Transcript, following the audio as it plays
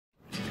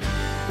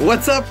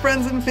What's up,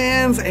 friends and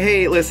fans?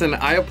 Hey, listen,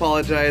 I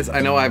apologize.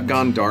 I know I've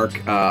gone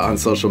dark on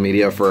social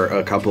media for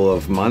a couple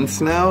of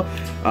months now.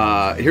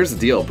 Here's the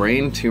deal.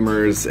 Brain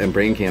tumors and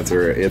brain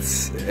cancer,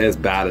 it's as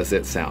bad as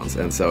it sounds.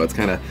 And so it's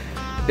kind of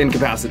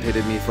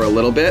incapacitated me for a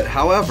little bit.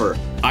 However,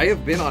 I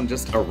have been on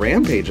just a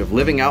rampage of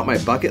living out my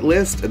bucket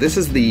list. This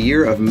is the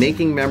year of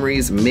making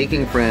memories,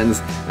 making friends,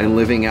 and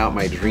living out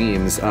my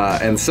dreams.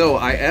 And so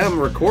I am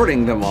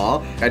recording them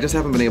all. I just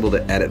haven't been able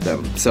to edit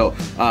them. So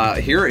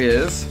here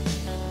is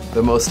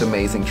the most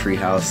amazing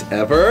treehouse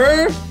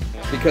ever,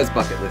 because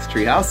bucket list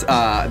treehouse.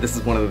 This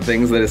is one of the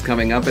things that is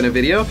coming up in a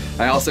video.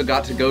 I also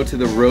got to go to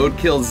the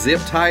Roadkill Zip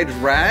Tie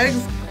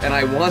Drags, and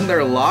I won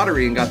their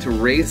lottery and got to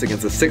race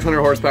against a 600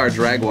 horsepower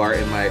Jaguar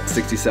in my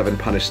 67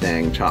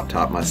 Punishstang Chop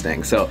Top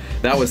Mustang. So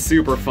that was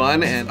super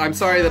fun, and I'm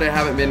sorry that I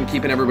haven't been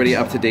keeping everybody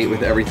up to date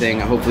with everything.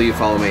 Hopefully you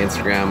follow my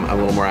Instagram. I'm a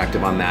little more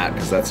active on that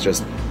because that's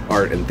just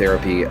art and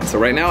therapy. So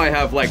right now I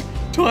have like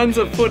tons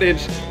of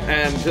footage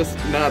and just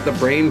not the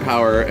brain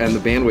power and the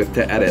bandwidth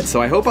to edit.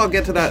 So I hope I'll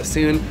get to that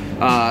soon.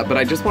 But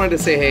I just wanted to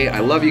say, hey, I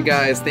love you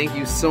guys. Thank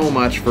you so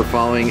much for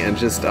following and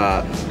just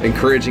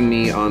encouraging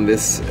me on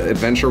this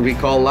adventure we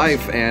call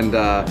life. And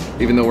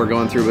even though we're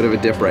going through a bit of a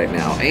dip right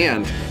now.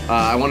 And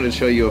I wanted to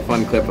show you a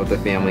fun clip of the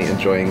family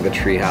enjoying the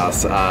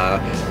treehouse.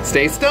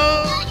 Stay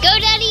stoked! Go,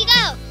 Daddy,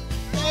 go!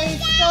 Stay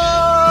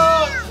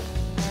stoked!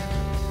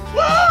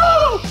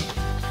 Woo!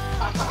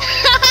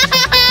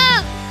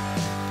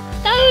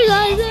 That was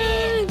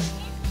awesome!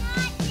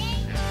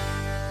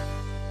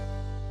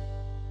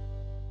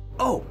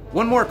 Oh,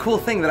 one more cool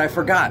thing that I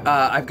forgot.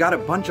 I've got a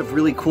bunch of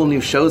really cool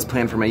new shows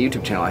planned for my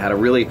YouTube channel. I had a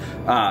really,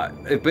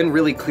 it's been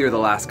really clear the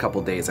last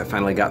couple days. I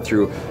finally got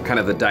through kind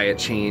of the diet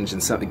change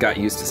and got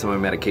used to some of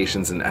my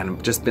medications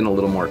and just been a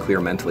little more clear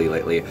mentally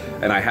lately.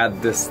 And I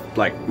had this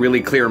like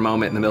really clear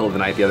moment in the middle of the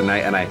night the other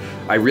night, and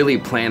I really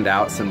planned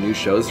out some new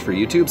shows for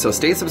YouTube. So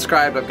stay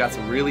subscribed. I've got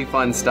some really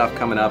fun stuff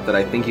coming up that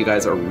I think you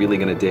guys are really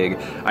gonna dig.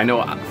 I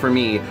know for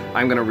me,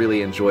 I'm gonna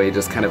really enjoy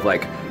just kind of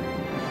like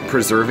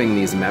preserving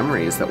these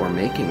memories that we're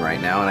making right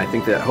now, and I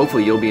think that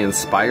hopefully you'll be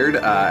inspired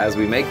as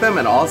we make them,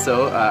 and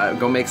also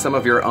go make some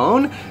of your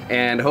own,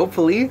 and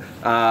hopefully you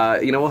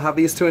know, we'll have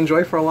these to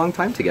enjoy for a long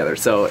time together.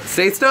 So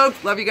stay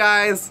stoked, love you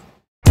guys.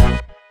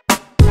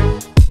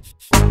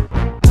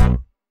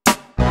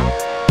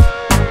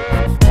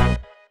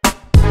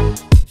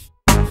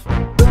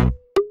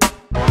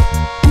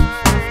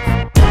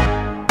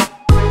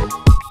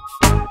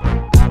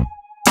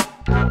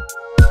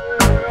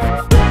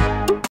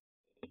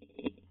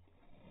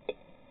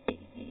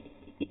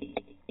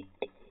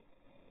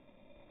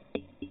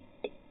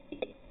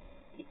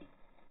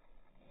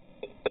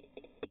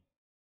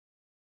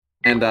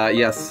 And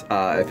yes,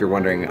 if you're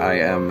wondering, I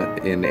am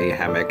in a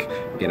hammock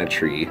in a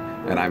tree,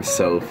 and I'm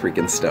so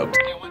freaking stoked.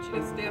 I want you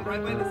to stand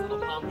right by this little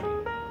palm tree.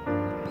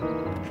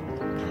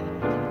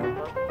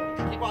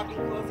 Keep walking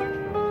closer.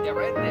 Yeah,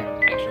 right there.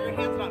 Make sure your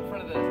hand's not in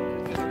front of the...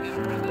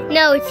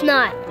 No, it's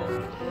not.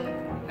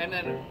 And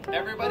then,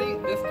 everybody,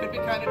 this could be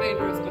kind of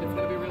dangerous, but it's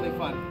going to be really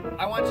fun.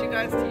 I want you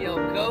guys to yell,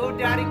 "Go,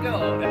 Daddy,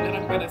 go!" And then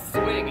I'm going to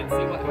swing and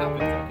see what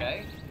happens.